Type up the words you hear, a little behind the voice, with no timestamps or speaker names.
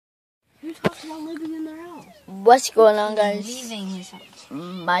who talks about living in their house? What's going on, guys? Leaving his house.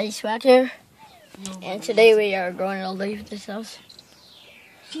 Mighty Swag here, and today we are going to leave this house.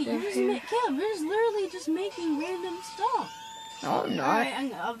 You're just literally just making random stuff. No, I'm not.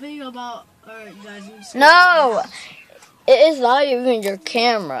 Alright, a video about. Alright, guys. No! It is not even your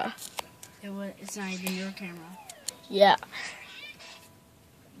camera. It's not even your camera. Yeah.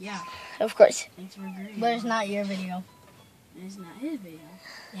 Yeah. Of course. Thanks for agreeing. But it's not your video. It's not his video.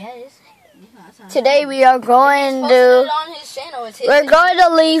 Yeah, it is. Today we are going Posted to. it on his channel. It's his We're video. going to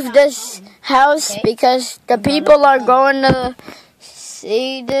leave this house because the people are going to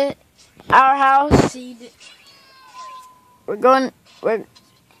see our house. The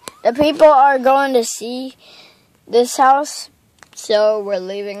people are going to see this house, so we're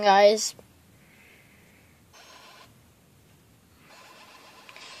leaving, guys.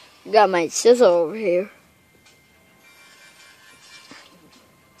 Got my sizzle over here.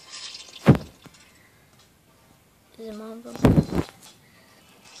 Is it Mom?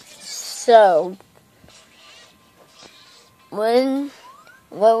 So when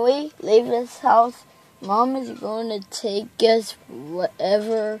we leave this house, Mom is going to take us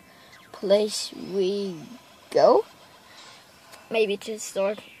whatever place we go. Maybe to the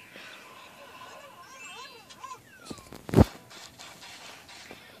store.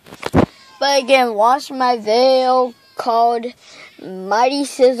 But again, watch my video called Mighty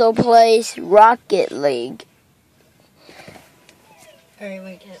Sizzle Plays Rocket League. Alright,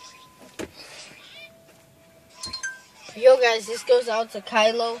 wait, Kev. Yo, guys, this goes out to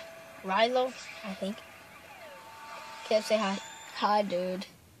Rilo, I think. Kev, say hi. Hi, dude.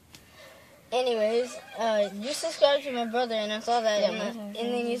 Anyways, you subscribed to my brother, and I saw that, and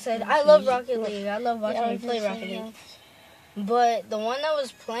then you said, I love Rocket League. I love watching you play Rocket League. But the one that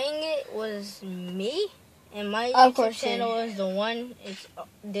was playing it was me, and my YouTube channel is the one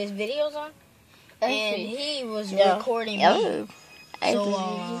there's videos on, and he was recording me. So,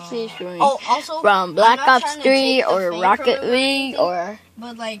 also from Black Ops 3 or Rocket League or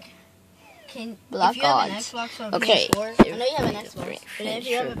like, Black if you have an Ops. Xbox or Okay. PS4, I know you have an Xbox, but if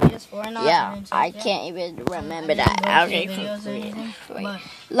you have a PS4 or not, Yeah, I can't even remember that. Okay, videos or anything, but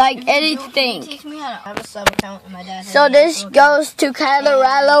like anything. teach me how to have a sub account, and my dad has So an this actual goes to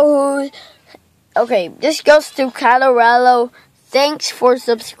Colorado this goes to Colorado. Thanks for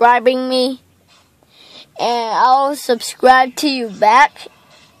subscribing me. And I'll subscribe to you back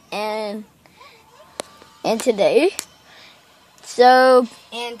and today. So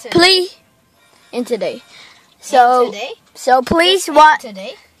please and today. So please watch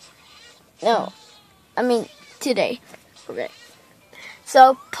today. No. I mean today. Okay.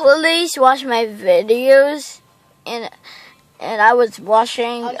 So please watch my videos and I was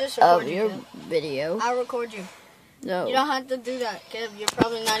watching your video. I'll record you. No. You don't have to do that, Kev. You're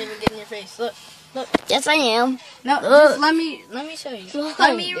probably not even getting your face. Look. Yes, I am. No, just let me show you.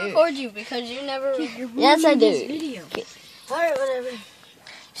 Let me record you because you never. Yes, I do. Video. Alright, whatever.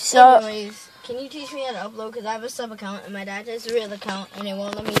 So, anyways, can you teach me how to upload? Because I have a sub account and my dad has a real account, and it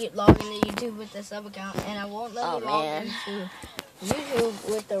won't let me log into YouTube with the sub account, and I won't let me log into YouTube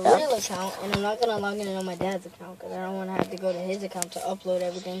with the real account, and I'm not gonna log in on my dad's account because I don't want to have to go to his account to upload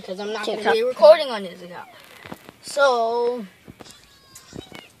everything because I'm not gonna be recording on his account. So,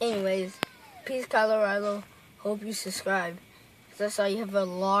 anyways. Peace, Colorado. Hope you subscribe. Because I saw you have a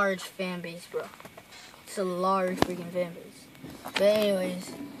large fan base, bro. It's a large freaking fan base. But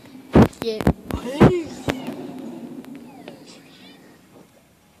anyways. Yeah. Peace.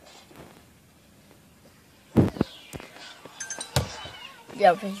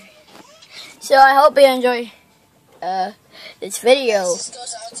 Yeah, so I hope you enjoy this video.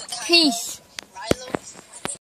 Peace.